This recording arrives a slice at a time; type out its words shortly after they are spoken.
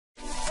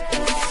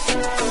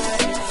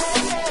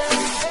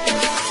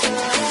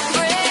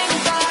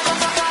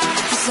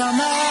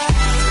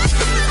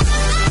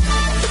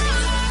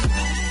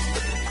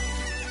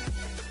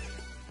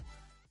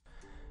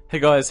Hey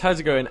guys, how's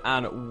it going,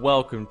 and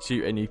welcome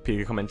to a new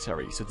Pika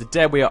commentary. So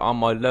today we are on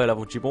my low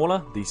level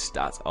Gmauler. These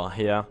stats are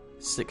here,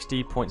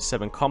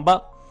 60.7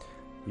 combat.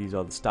 These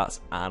are the stats,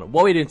 and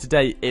what we're doing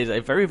today is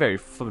a very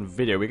fun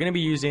video. We're going to be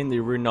using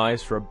the rune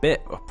knives for a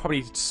bit. I'll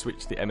probably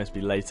switch to the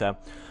MSB later.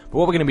 But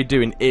what we're going to be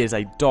doing is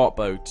a dart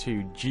bow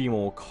to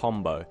Gmaul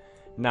combo.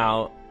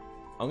 Now,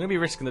 I'm going to be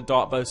risking the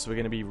dart bow, so we're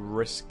going to be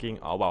risking...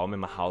 Oh wow, I'm in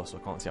my house, so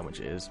I can't see how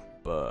much it is.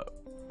 But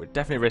we're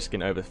definitely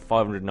risking over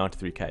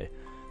 593k.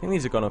 I think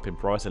these have gone up in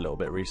price a little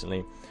bit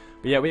recently.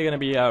 But yeah, we're going to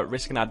be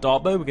risking our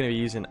dart bow. We're going to be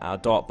using our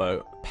dart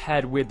bow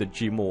paired with the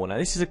Gmaul. Now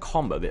this is a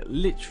combo that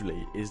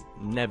literally is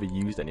never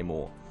used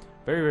anymore.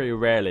 Very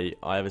rarely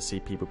I ever see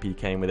people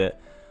PKing with it.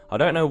 I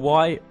don't know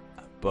why,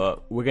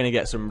 but we're going to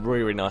get some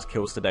really nice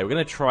kills today. We're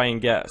going to try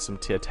and get some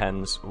tier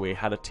 10s. We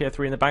had a tier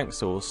 3 in the bank,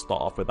 so we'll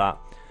start off with that.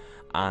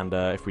 And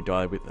if we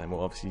die with them,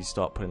 we'll obviously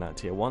start putting out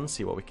tier 1,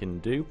 see what we can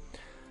do.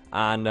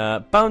 And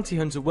Bounty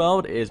Hunter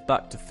World is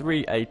back to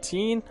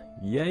 318.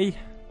 Yay.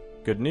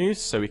 Good news,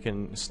 so we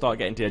can start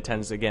getting tier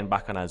 10s again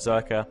back on our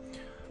Zerka,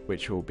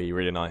 which will be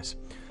really nice.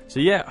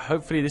 So yeah,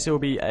 hopefully this will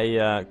be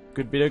a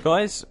good video,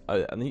 guys.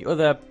 And the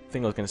other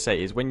thing I was going to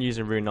say is when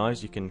using rune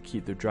knives, you can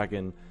keep the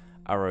dragon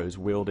arrows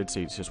wielded,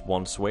 so it's just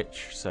one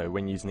switch. So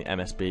when using the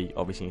MSB,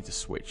 obviously you need to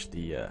switch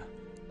the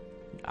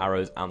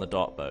arrows and the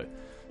dart bow.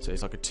 So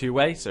it's like a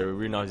two-way, so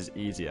rune knives is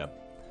easier.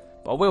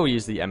 But I will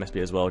use the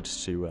MSB as well,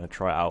 just to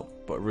try it out.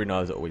 But rune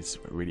knives are always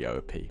really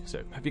OP.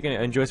 So hope you're going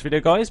to enjoy this video,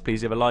 guys.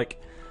 Please leave a like.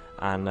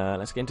 And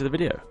let's get into the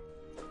video.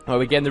 Alright,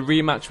 we're getting the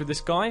rematch with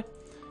this guy.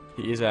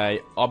 He is a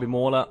RB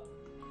Mauler.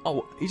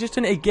 Oh, he's just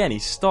done it again. He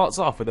starts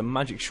off with a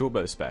magic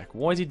shortbow spec.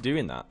 Why is he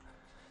doing that?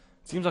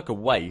 Seems like a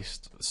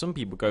waste. Some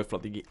people go for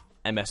like the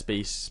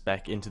MSB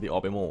spec into the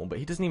RB Mauler, but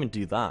he doesn't even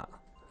do that.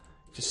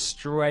 Just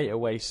straight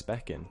away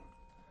specking.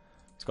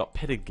 He's got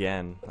Pit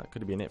again. That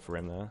could have been it for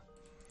him there.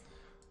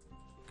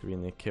 Could be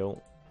in the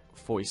kill.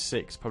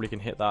 46, probably can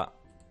hit that.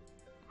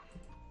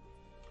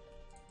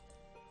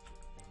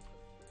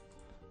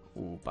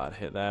 Ooh, bad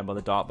hit there by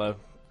the dart bow.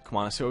 Come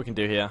on, let's see what we can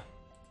do here.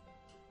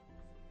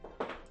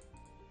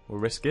 We'll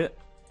risk it.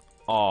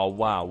 Oh,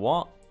 wow,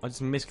 what? I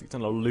just misclicked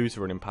on a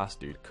loser running past,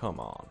 dude. Come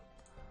on.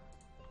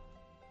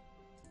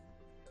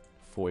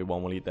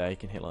 41 will eat there. He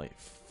can hit like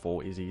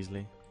 40s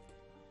easily.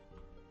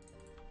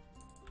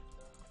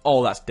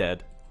 Oh, that's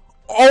dead.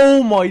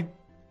 Oh, my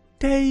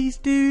days,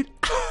 dude.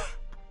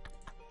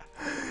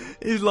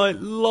 He's like,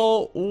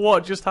 lol,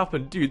 what just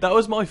happened? Dude, that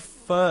was my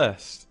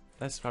first.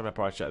 Let's try my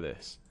price check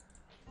this.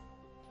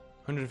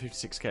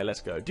 156k, let's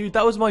go. Dude,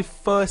 that was my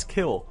first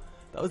kill.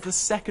 That was the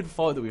second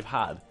fight that we've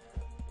had.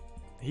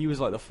 He was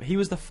like he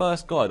was the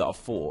first guy that I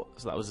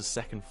fought, so that was the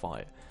second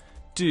fight.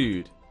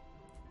 Dude,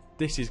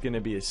 this is going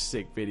to be a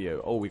sick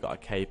video. Oh, we got a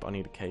cape. I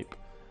need a cape.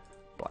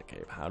 Black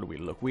cape. How do we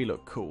look? We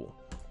look cool.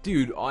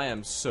 Dude, I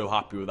am so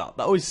happy with that.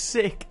 That was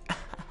sick.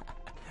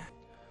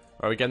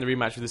 Alright, we're getting the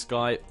rematch with this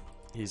guy.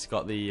 He's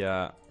got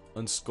the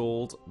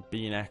Unscald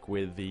B-neck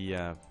with the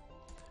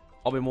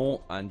RB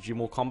Mauler and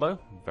Gmaul combo.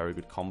 Very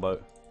good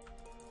combo.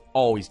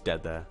 Oh, he's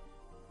dead there.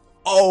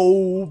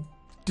 Oh,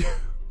 dude.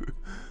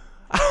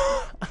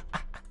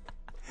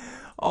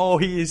 Oh,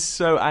 he is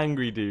so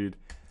angry, dude.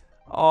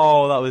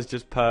 Oh, that was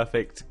just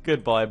perfect.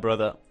 Goodbye,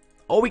 brother.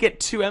 Oh, we get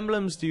 2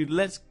 emblems, dude.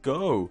 Let's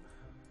go.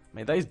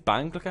 Mate, that is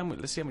bank. Look how much.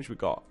 Let's see how much we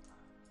got.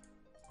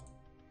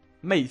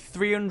 Mate,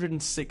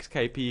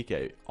 306k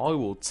PK. I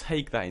will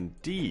take that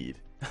indeed.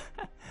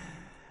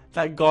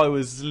 That guy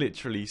was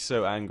literally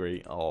so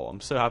angry. Oh, I'm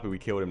so happy we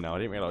killed him now. I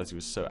didn't realize he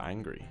was so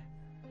angry.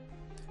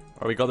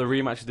 Alright, we got the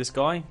rematch with this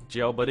guy,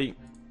 GL buddy.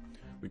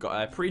 We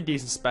got a pretty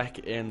decent spec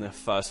in the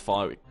first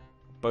fight.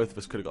 Both of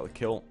us could have got the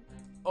kill.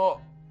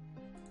 Oh!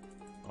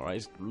 Alright,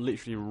 he's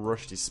literally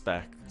rushed his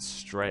spec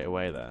straight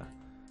away there.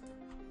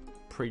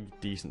 Pretty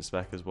decent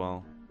spec as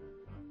well.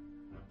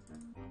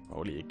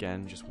 Roll it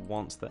again, just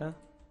once there.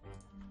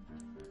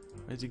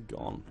 Where's he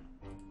gone?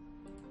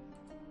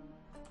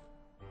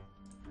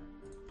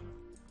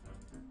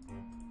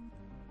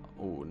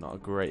 Oh, not a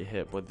great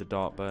hit with the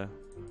dart bow.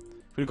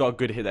 If we'd got a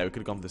good hit there, we could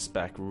have gone for the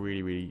spec.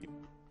 Really,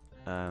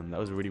 that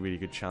was a really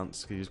good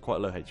chance because he was quite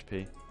low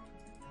HP.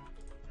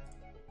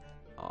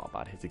 Oh,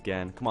 bad hit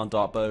again. Come on,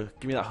 dart bow.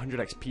 Give me that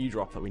 100 XP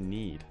drop that we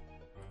need.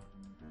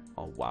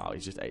 Oh, wow.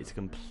 He's just ate a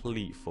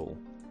complete full.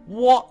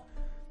 What?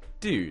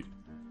 Dude.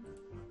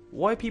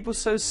 Why are people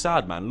so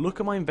sad, man? Look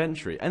at my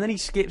inventory. And then he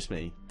skips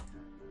me.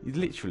 He's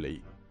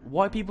literally...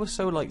 Why are people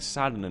so, like,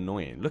 sad and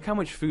annoying? Look how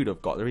much food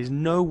I've got. There is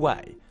no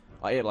way.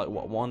 I ate, like,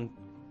 what,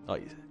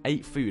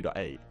 8 food I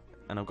ate.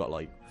 And I've got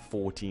like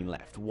 14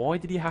 left. Why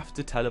did he have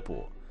to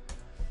teleport?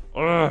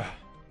 Ugh.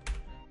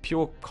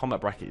 Pure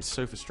combat bracket is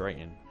so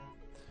frustrating.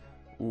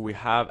 Ooh, we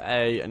have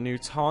a new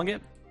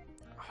target.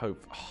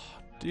 Hope. Oh,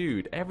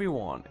 dude,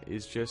 everyone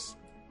is just...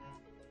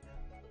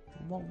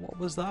 What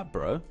was that,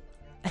 bro?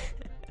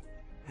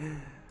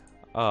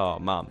 Oh,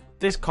 man.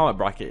 This combat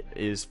bracket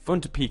is fun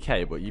to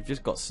PK, but you've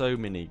just got so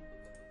many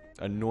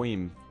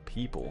annoying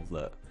people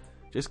that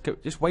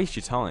just waste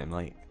your time.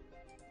 Like,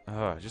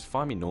 just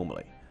find me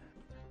normally.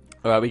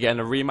 Alright, we're getting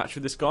a rematch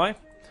with this guy.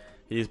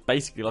 He is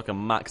basically like a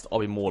maxed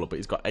Obby Mauler, but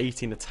he's got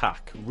 18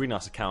 attack. Really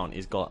nice account.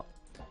 He's got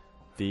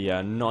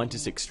the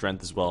 96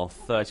 strength as well,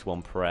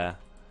 31 prayer.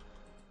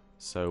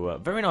 So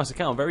very nice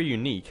account, very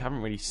unique.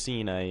 Haven't really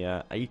seen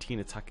a 18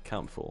 attack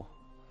account before.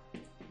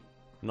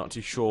 Not too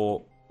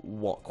sure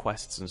what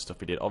quests and stuff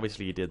he did.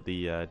 Obviously he did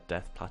the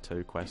Death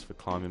Plateau quest for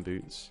climbing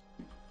boots.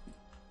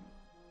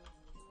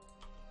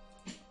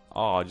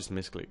 Oh, I just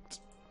misclicked.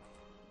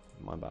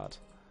 My bad.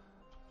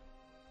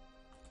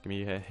 Give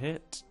me a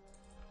hit.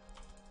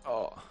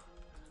 Oh.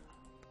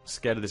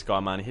 Scared of this guy,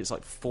 man. He hits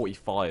like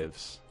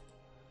 45s.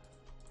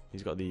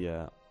 He's got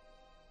the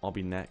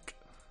Obby neck.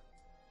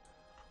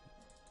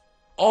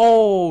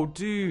 Oh,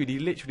 dude. He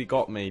literally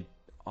got me.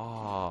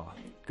 Ah, oh,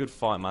 good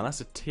fight, man. That's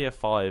a tier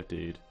 5,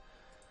 dude.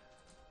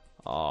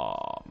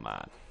 Oh,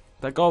 man.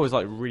 That guy was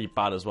like really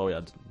bad as well. We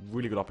had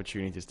really good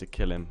opportunities to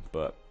kill him,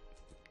 but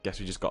guess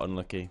we just got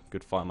unlucky.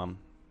 Good fight, man.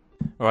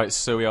 Alright,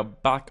 so we are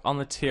back on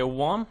the tier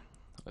 1.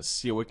 Let's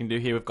see what we can do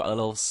here. We've got a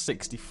level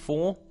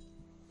 64.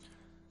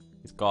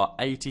 He's got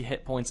 80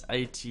 hit points,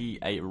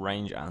 88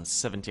 range, and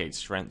 78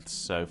 strength.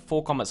 So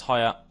 4 combats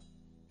higher.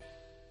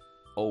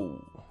 Oh.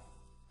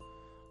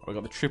 We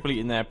got the triple E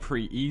in there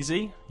pretty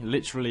easy. He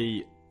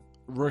literally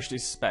rushed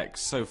his spec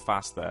so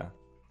fast there.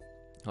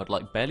 I'd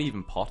like barely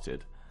even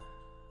potted.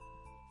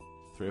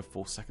 3 or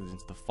 4 seconds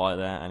into the fight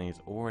there, and he's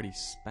already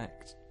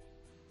specced.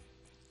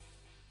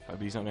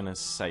 But he's not going to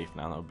safe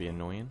now. That would be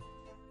annoying.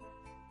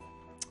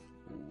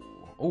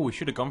 Oh, we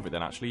should have gone for it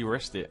then, actually. He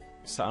risked it.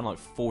 Sat on like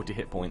 40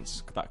 hit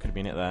points. That could have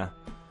been it there.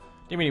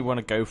 Didn't really want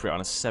to go for it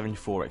on a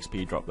 74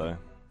 XP drop, though.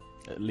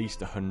 At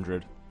least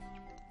 100.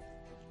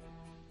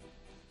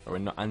 Oh, we're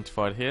not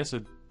antified here,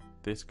 so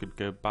this could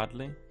go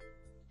badly.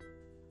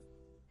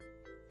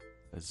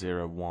 A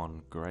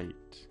 0-1.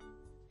 Great.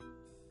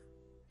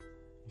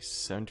 He's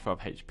 75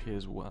 HP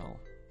as well.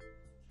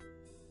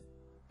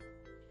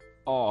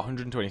 Oh,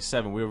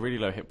 127. We were really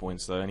low hit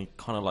points, though, and he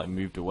kind of like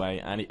moved away.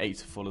 And he ate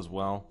to full as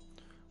well.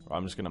 Right,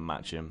 I'm just going to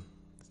match him.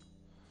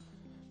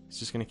 He's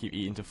just going to keep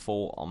eating to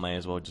full. I may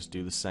as well just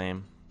do the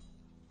same.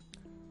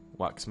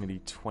 Wax me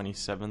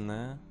 27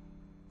 there.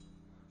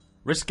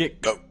 Risk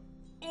it. Go.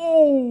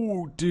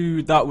 Oh,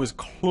 dude, that was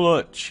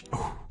clutch.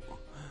 Ooh.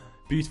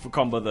 Beautiful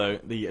combo, though.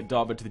 The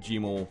Dartbow to the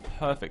G-Maul.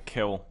 Perfect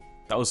kill.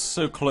 That was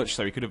so clutch,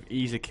 though. He could have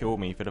easily killed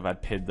me if he'd have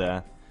had PID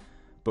there.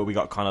 But we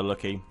got kind of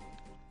lucky.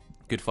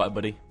 Good fight,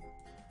 buddy.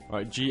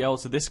 Right,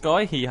 GL to this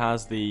guy. He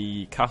has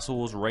the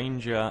Castle's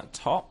Ranger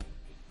top.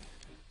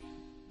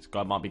 This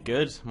guy might be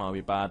good, might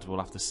be bad. We'll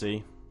have to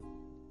see.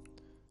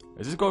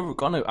 Is this guy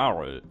got no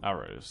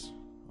arrows?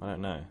 I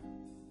don't know.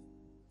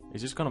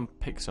 He's just gonna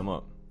pick some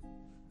up.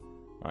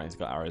 Right, he's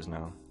got arrows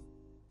now.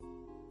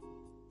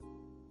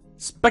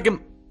 Spec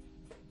him!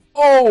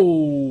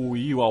 Oh,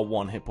 you are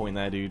 1 hit point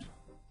there, dude.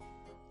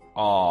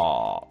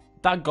 Oh,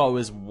 that guy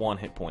was 1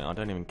 hit point. I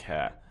don't even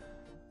care.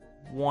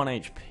 1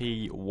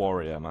 HP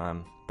warrior,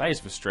 man. That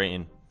is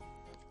frustrating.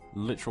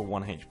 Literal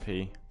 1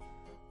 HP.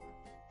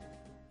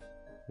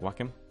 Whack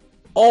him.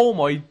 Oh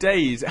my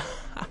days!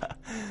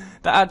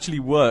 That actually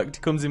worked.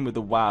 Comes in with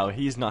the wow.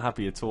 He's not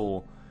happy at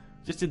all.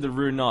 Just did the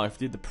rune knife,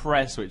 did the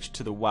prayer switch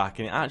to the whack,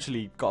 and it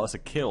actually got us a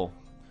kill.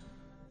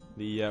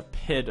 The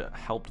PID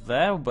helped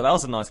there, but that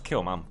was a nice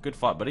kill, man. Good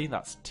fight, buddy.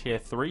 That's tier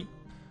 3.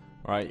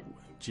 Right,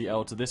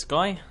 GL to this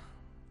guy.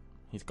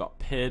 He's got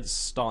PIDs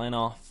starting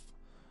off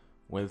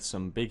with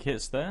some big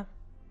hits there.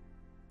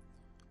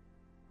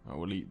 Right,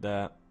 we'll eat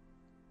there.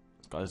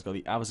 This guy's got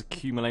the Avars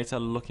Accumulator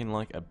looking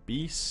like a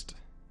beast.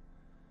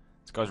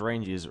 This guy's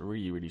range is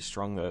really, really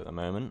strong though at the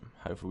moment.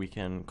 Hopefully we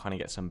can kind of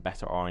get some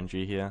better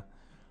RNG here.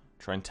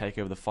 Try and take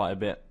over the fight a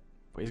bit.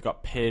 But he's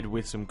got PID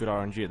with some good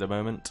RNG at the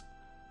moment.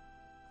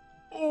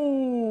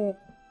 Oh!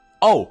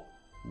 Oh!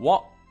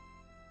 What?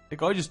 The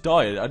guy just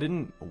died. I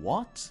didn't...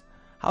 What?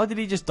 How did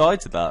he just die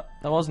to that?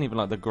 That wasn't even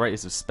like the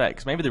greatest of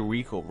specs. Maybe the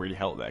recall really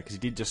helped there, because he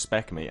did just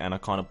spec me, and I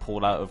kind of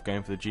pulled out of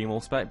going for the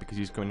G-Maul spec because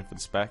he was coming in for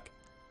the spec.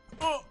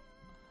 Oh.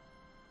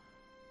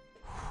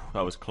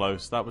 That was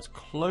close. That was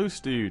close,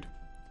 dude.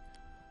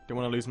 Didn't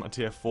want to lose my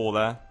tier 4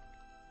 there.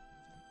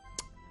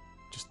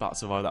 Just about to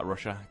survive that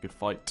Russia. Good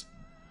fight.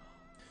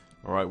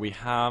 Alright, we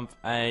have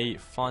a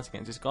fight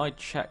against this guy.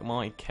 Check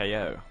my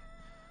KO.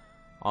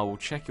 I will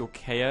check your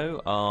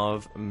KO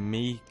of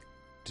me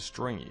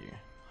destroying you,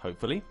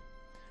 hopefully.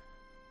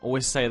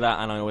 Always say that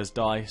and I always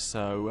die,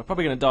 so we're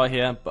probably going to die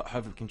here, but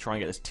hopefully we can try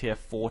and get this tier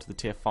 4 to the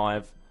tier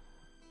 5.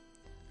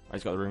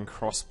 He's got the ring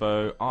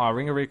crossbow. Ah,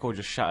 Ring of Recall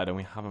just shattered and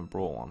we haven't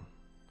brought one.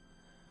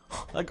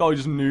 That guy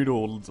just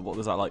noodled. What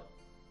was that like?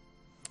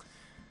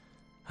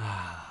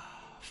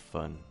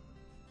 Fun.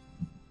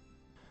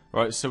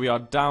 Right, so we are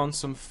down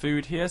some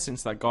food here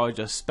since that guy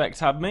just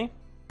spec-tabbed me.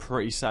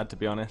 Pretty sad, to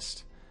be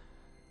honest.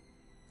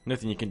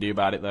 Nothing you can do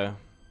about it, though.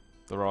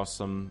 There are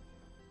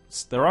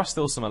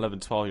still some 11,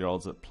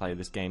 12-year-olds that play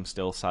this game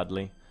still,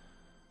 sadly.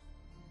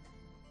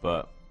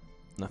 But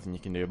nothing you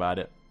can do about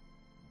it.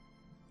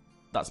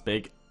 That's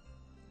big.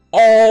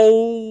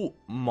 Oh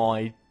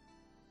my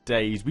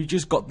days. We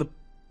just got the...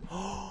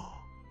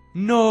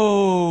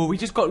 No! We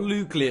just got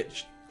loot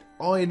glitched.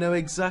 I know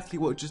exactly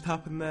what just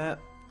happened there.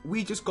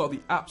 We just got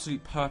the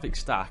absolute perfect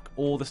stack.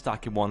 All the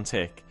stack in one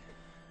tick.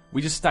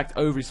 We just stacked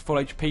over his full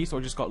HP, so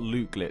I just got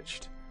loot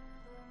glitched.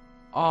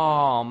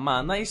 Oh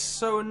man, that is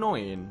so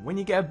annoying. When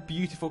you get a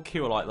beautiful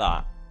kill like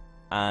that,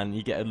 and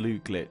you get a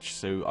loot glitch.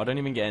 So I don't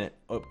even get an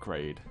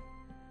upgrade.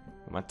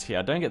 With my tier,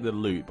 I don't get the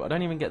loot, but I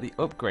don't even get the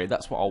upgrade.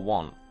 That's what I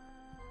want.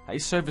 That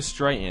is so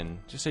frustrating.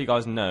 Just so you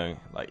guys know,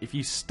 like if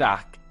you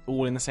stack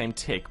all in the same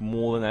tick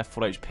more than their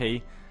full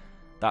HP,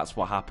 that's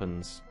what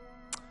happens.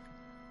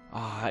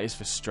 Ah, that is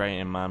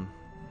frustrating, man.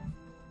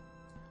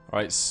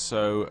 Right,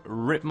 so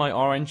rip my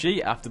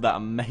RNG after that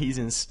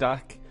amazing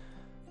stack.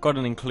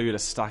 Gotta include a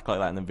stack like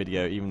that in the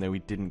video, even though we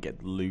didn't get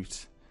the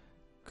loot.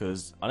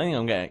 Because I don't think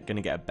I'm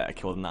gonna get a better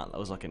kill than that. That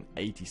was like an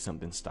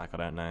 80-something stack, I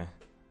don't know.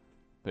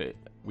 But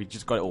we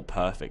just got it all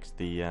perfect.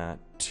 The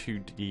 2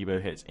 Debo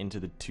hits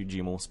into the 2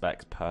 Gmaul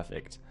specs,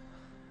 perfect.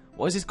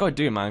 What is this guy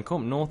doing, man?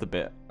 Come up north a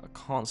bit. I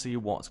can't see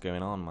what's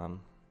going on, man.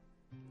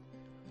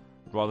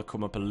 I'd rather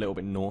come up a little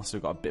bit north so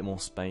we've got a bit more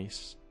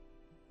space.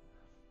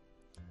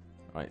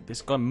 Right,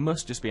 this guy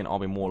must just be an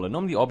RB Mauler.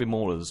 Normally RB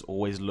Maulers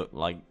always look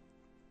like...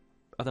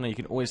 I don't know, you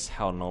can always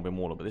tell an RB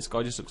Mauler, but this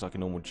guy just looks like a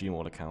normal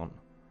Gmaul account.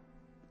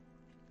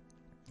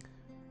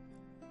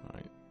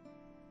 Right.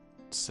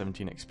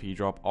 17 XP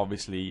drop.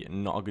 Obviously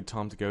not a good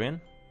time to go in.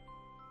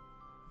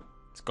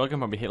 This guy can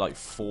probably hit like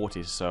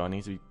 40, so I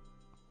need to be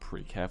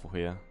pretty careful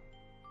here.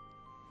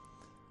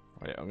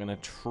 Right, I'm going to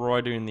try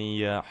doing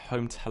the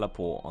home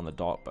teleport on the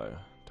dart bow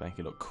to make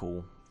it look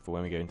cool for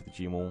when we go into the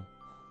Gmaul.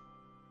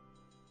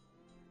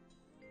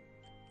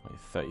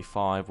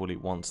 35, we'll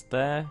eat once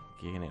there.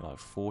 Getting it like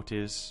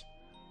 40s.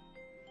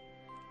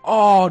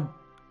 Oh!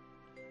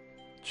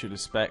 Should have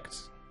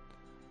specced.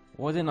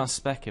 Why didn't I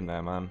spec him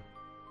there, man?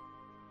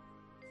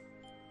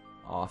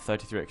 Oh,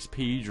 33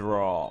 XP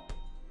drop.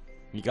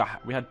 We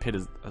had Pit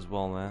as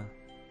well there.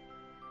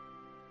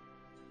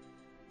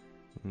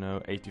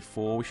 No,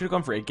 84. We should have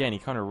gone for it again. He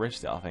kind of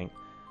risked it, I think.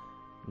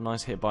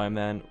 Nice hit by him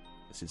then.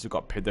 Since we've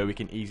got Pit though, we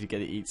can easily get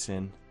the eats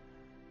in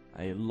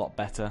a lot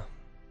better.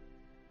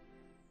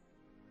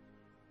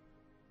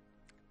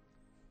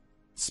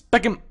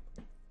 Spec him!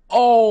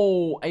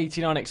 Oh!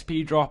 89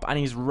 XP drop and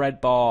he's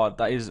red barred.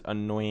 That is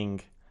annoying.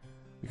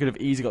 We could have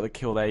easily got the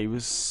kill there. He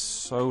was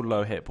so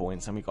low hit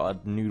points and we got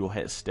a noodle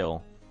hit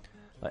still.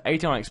 Like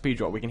 89 XP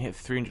drop, we can hit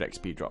 300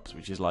 XP drops,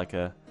 which is like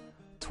a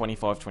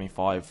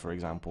 25-25 for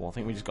example. I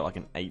think we just got like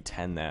an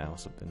 8-10 there or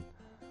something.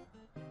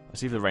 Let's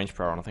see if the range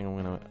pro on. I think I'm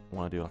going to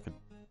want to do like a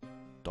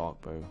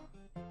dark bow.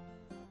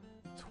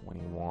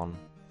 21.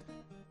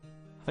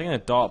 I think a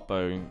dart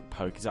bow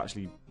poke is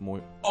actually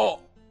more... Oh!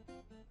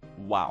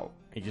 Wow.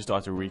 He just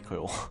died to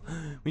recoil.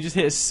 We just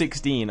hit a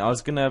 16. I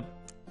was going to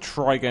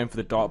try going for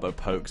the dart bow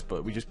pokes,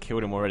 but we just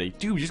killed him already.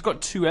 Dude, we just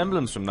got 2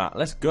 emblems from that.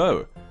 Let's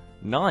go.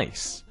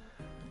 Nice.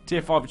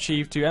 Tier 5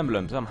 achieved 2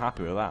 emblems. I'm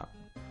happy with that.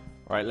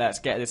 Right, let's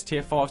get this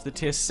tier 5 to the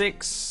tier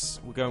 6.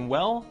 We're going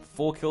well.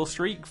 4 kill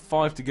streak.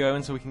 5 to go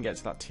until we can get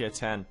to that tier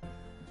 10.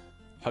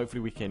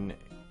 Hopefully we can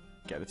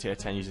get the tier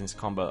 10 using this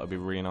combo. That would be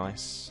really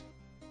nice.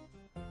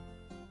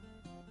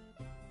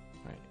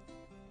 Right.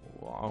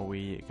 What are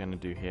we going to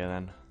do here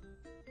then?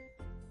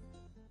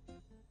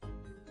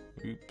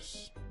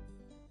 Oops.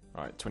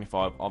 Right,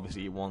 25.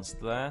 Obviously it wants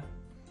there.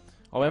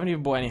 Oh, we haven't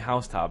even bought any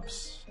house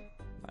tabs.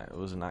 That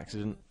was an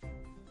accident.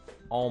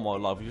 Oh my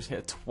love, we just hit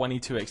a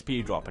 22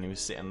 XP drop and he was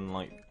sitting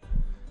like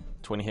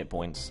 20 hit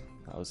points.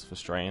 That was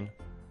frustrating.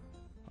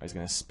 Right, he's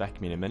going to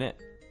spec me in a minute.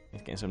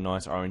 He's getting some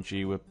nice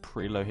RNG with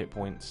pretty low hit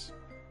points.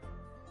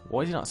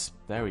 Why is he not...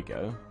 There we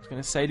go. I was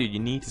going to say, dude, you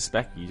need to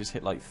spec. You just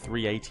hit like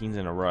 3 18s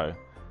in a row.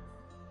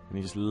 And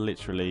he just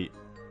literally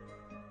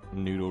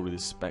noodled with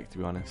his spec, to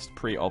be honest.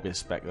 Pretty obvious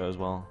spec though as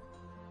well.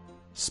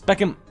 Spec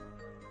him!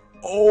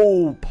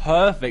 Oh,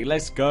 perfect.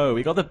 Let's go.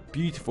 We got the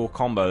beautiful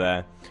combo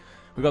there.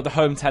 We got the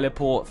home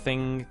teleport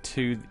thing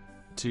to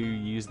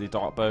use the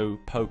dart bow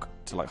poke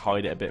to like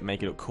hide it a bit,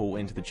 make it look cool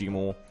into the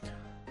Gmaul.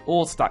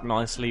 All stacked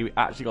nicely. We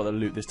actually got the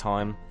loot this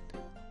time.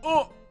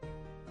 Oh!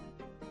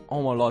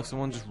 Oh my life,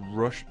 someone just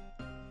rushed.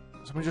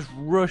 Someone just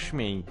rushed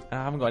me. I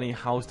haven't got any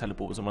house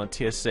teleports. I'm on a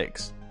tier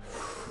 6.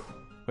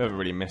 We haven't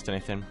really missed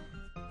anything.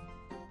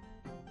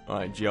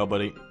 Alright, GL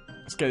buddy.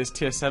 Let's get this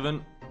tier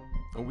 7.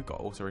 Oh, we got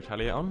auto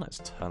retaliate on. Let's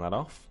turn that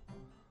off.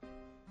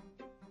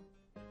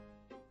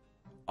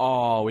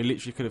 Oh, we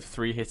literally could have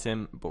 3 hit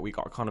him, but we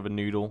got kind of a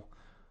noodle.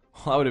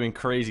 That would have been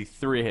crazy.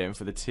 3 hit him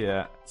for the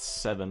tier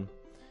 7.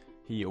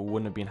 He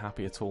wouldn't have been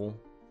happy at all.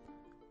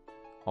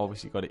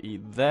 Obviously got to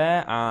eat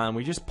there, and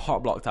we just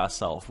pop blocked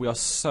ourselves. We are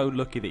so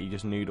lucky that he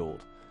just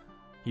noodled.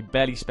 He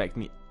barely spec'd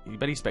me. He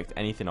barely spec'd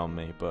anything on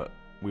me, but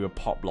we were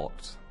pop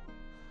blocked.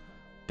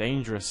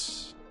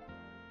 Dangerous.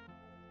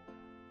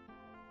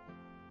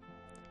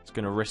 It's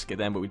gonna risk it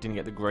then, but we didn't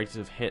get the greatest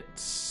of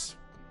hits.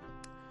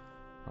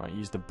 Right,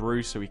 use the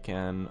brew so we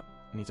can...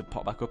 Need to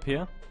pop back up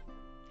here.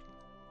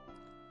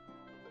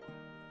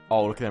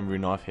 Oh, look at them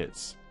rune knife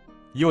hits.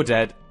 You're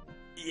dead.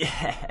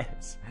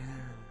 Yes.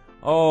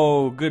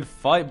 Oh, good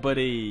fight,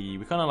 buddy.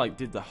 We kind of like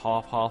did the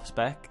half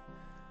spec.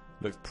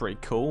 Looks pretty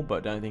cool,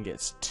 but don't think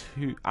it's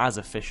too as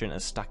efficient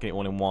as stacking it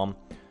all in one.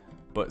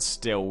 But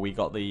still, we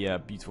got the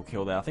beautiful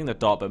kill there. I think the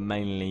Dartbow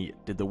mainly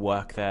did the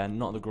work there.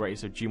 Not the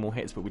greatest of Gmaul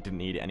hits, but we didn't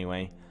need it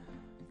anyway.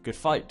 Good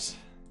fight.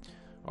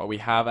 Right, we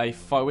have a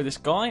fight with this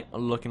guy,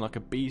 looking like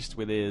a beast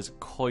with his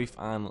coif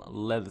and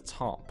leather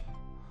top.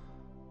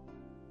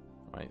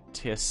 Right,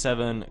 tier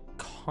 7.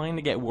 Kind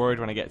of get worried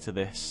when I get to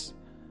this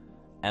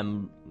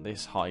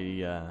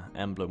high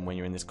emblem when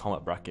you're in this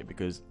combat bracket,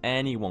 because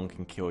anyone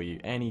can kill you,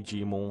 any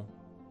Gmaul.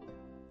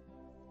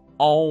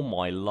 Oh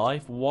my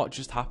life, what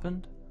just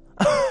happened?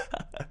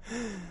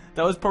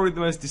 That was probably the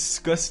most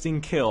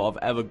disgusting kill I've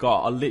ever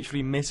got. I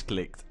literally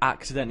misclicked,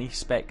 accidentally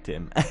specced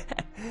him,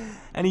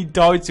 and he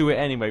died to it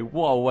anyway.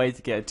 What a way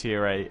to get a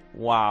tier 8.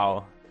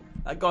 Wow.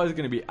 That guy's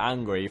going to be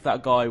angry. If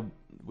that guy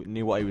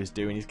knew what he was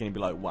doing, he's going to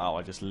be like, wow,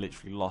 I just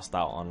literally lost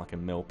out on like a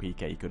mil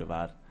PK he could have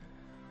had.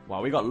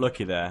 Wow, we got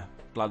lucky there.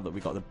 Glad that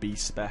we got the B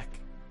spec.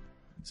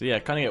 So yeah,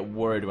 kind of get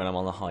worried when I'm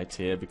on the high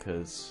tier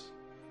because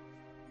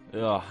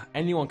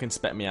anyone can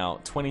spec me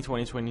out. 20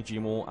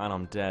 Gmaul and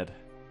I'm dead.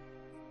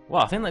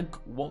 Well, I think like,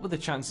 what were the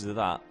chances of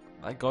that?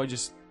 That guy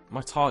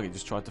my target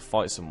just tried to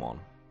fight someone.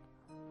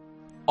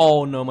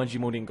 Oh no, my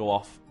Gmaul didn't go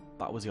off.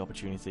 That was the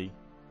opportunity.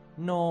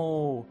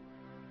 No.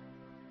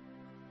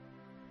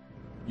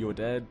 You're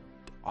dead.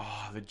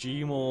 Ah, the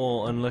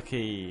Gmaul,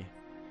 unlucky.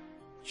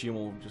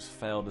 Gmaul just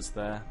failed us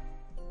there.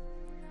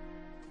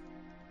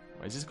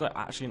 Wait, is this guy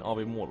actually an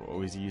RB Mortal,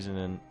 or is he using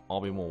an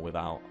RB Mortal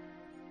without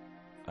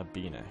a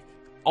B-neck?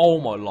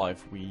 Oh my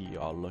life, we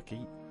are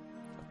lucky.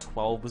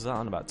 12 was that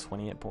on about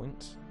 28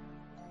 points.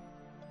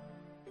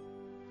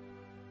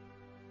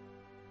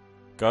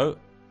 Go.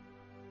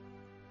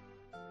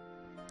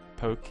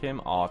 Poke him.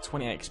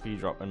 28 XP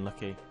drop,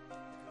 unlucky.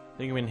 I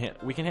think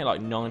we can hit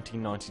like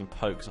 19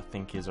 pokes, I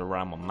think is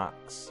around my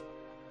max.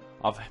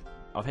 I've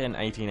hit an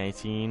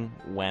 18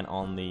 when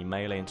on the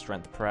melee and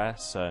strength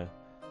press, so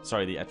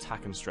sorry, the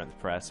attack and strength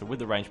press. So with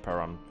the range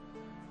power, I'm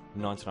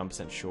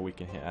 99% sure we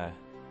can hit a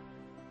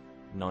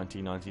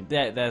 19.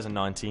 There's a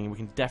 19. We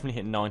can definitely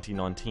hit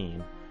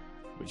 19,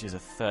 which is a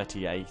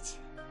 38,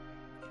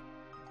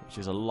 which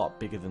is a lot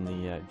bigger than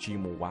the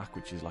Gmaul whack,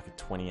 which is like a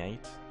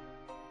 28.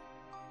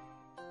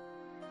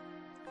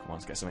 Come on,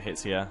 let's get some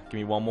hits here. Give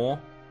me one more.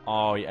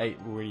 Oh, he ate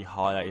really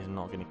high. That is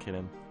not going to kill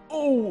him.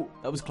 Oh,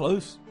 that was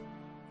close.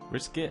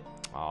 Risk it.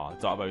 Oh,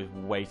 Dartbow is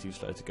way too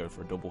slow to go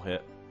for a double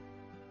hit.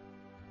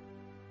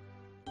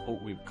 Oh,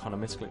 we kind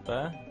of misclicked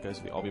there. Goes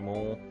for the RB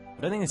Maul.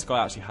 I don't think this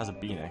guy actually has a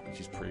B-neck, which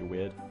is pretty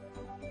weird.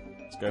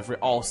 Let's go for it.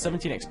 Oh,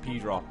 17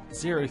 XP drop.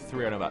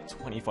 0-3 on about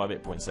 25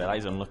 hit points there. That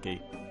is unlucky.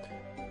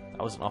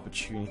 That was an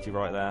opportunity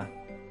right there.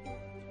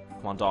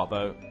 Come on,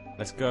 Dartbow.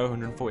 Let's go.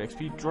 140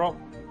 XP drop.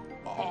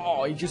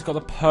 Oh, he just got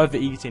the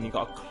perfect eat in. He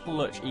got a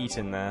clutch eat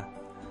in there.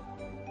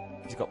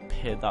 He's got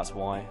pid, that's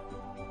why.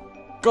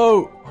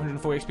 Go!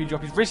 140 XP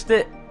drop. He's risked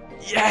it.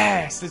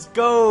 Yes! Let's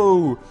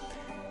go!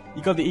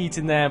 He got the eat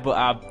in there, but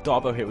our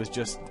Dartbow hit was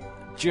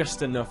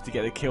just enough to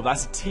get the kill.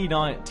 That's a tier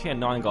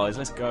 9, guys.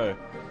 Let's go.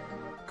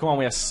 Come on,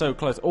 we are so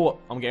close. Oh,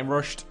 I'm getting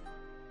rushed.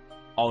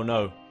 Oh,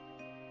 no.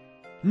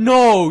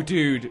 No,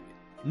 dude!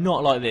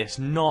 Not like this.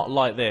 Not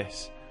like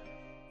this.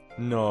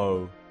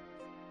 No.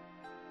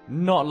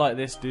 Not like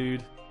this,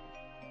 dude.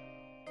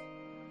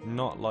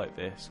 Not like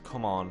this.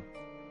 Come on.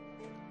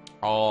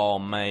 Oh,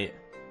 mate.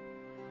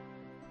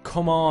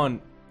 Come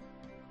on.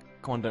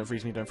 Come on, don't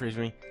freeze me, don't freeze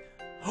me.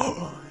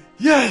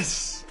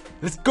 Yes!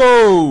 Let's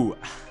go!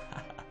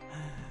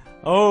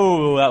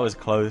 Oh, that was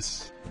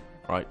close.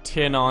 Right,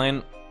 tier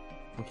 9.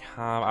 We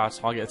have our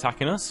target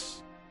attacking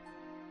us.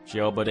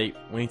 GL buddy.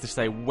 We need to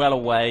stay well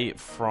away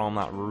from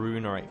that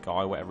Runarate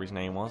guy, whatever his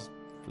name was.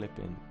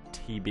 Flipping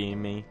TBing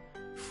me.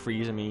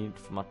 Freezing me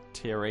for my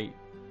tier 8.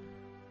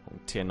 Or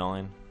tier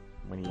 9.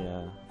 When he,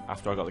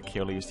 after I got the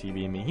kill, he was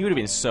TBing me. He would have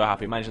been so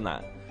happy. Imagine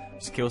that.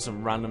 Just kill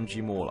some random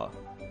Gmauler.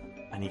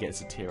 And he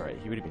gets a tier 8.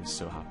 He would have been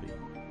so happy.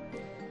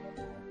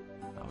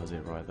 That was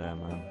it right there,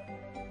 man.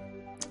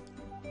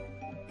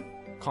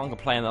 Can't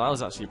complain, that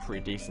was actually a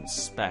pretty decent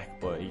spec,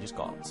 but he just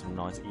got some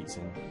nice eats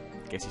in.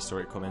 Guess he saw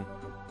it coming.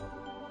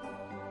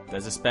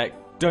 There's a spec.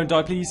 Don't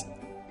die, please.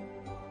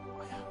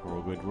 We're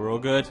all good, we're all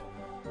good.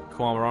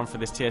 Come on, we're on for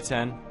this tier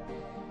 10.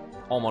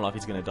 Oh my life,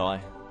 he's gonna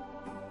die.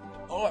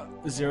 Oh,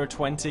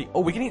 0-20.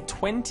 Oh, we can hit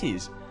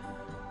 20s.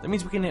 That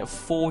means we can hit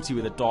 40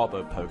 with a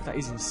Dartbow poke. That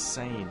is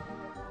insane.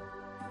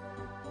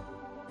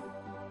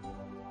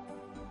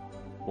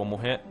 One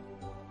more hit.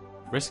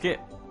 Risk it.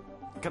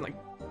 Can I...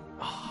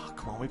 Oh,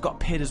 come on, we've got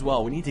Pid as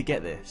well. We need to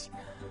get this.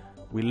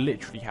 We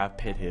literally have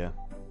Pid here.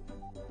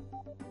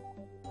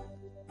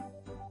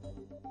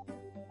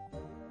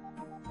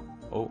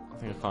 Oh, I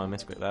think I kind of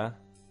missed it there.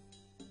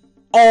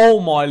 Oh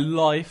my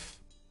life.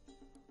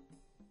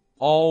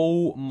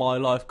 Oh my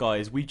life,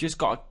 guys. We just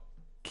got a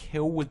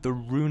kill with the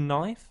rune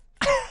knife.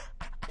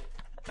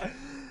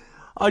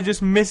 I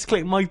just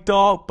misclicked my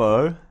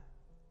Dartbow.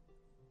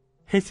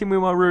 Hit him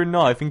with my rune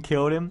knife and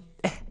killed him.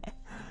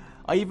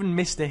 I even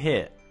missed a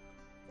hit.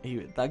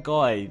 That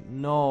guy,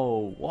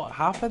 no. What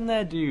happened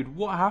there, dude?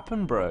 What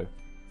happened, bro?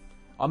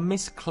 I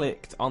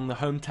misclicked on the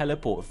home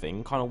teleport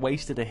thing, kind of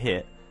wasted a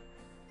hit.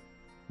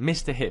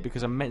 Missed a hit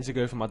because I meant to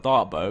go for my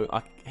dart bow.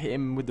 I hit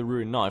him with the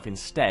rune knife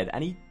instead,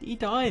 and he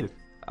died.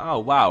 Oh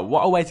wow,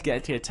 what a way to get a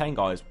tier 10,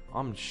 guys.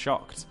 I'm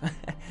shocked.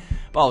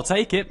 But I'll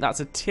take it. That's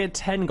a tier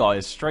 10,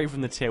 guys, straight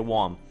from the tier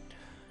 1.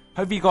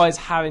 Hope you guys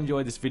have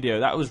enjoyed this video.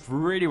 That was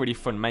really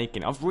fun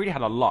making. I've really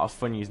had a lot of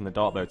fun using the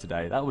dart bow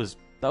today. That was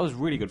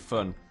really good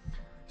fun.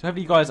 So hope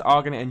you guys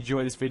are going to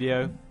enjoy this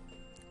video.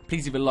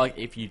 Please leave a like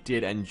if you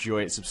did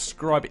enjoy it.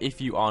 Subscribe if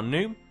you are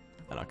new.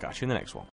 And I'll catch you in the next one.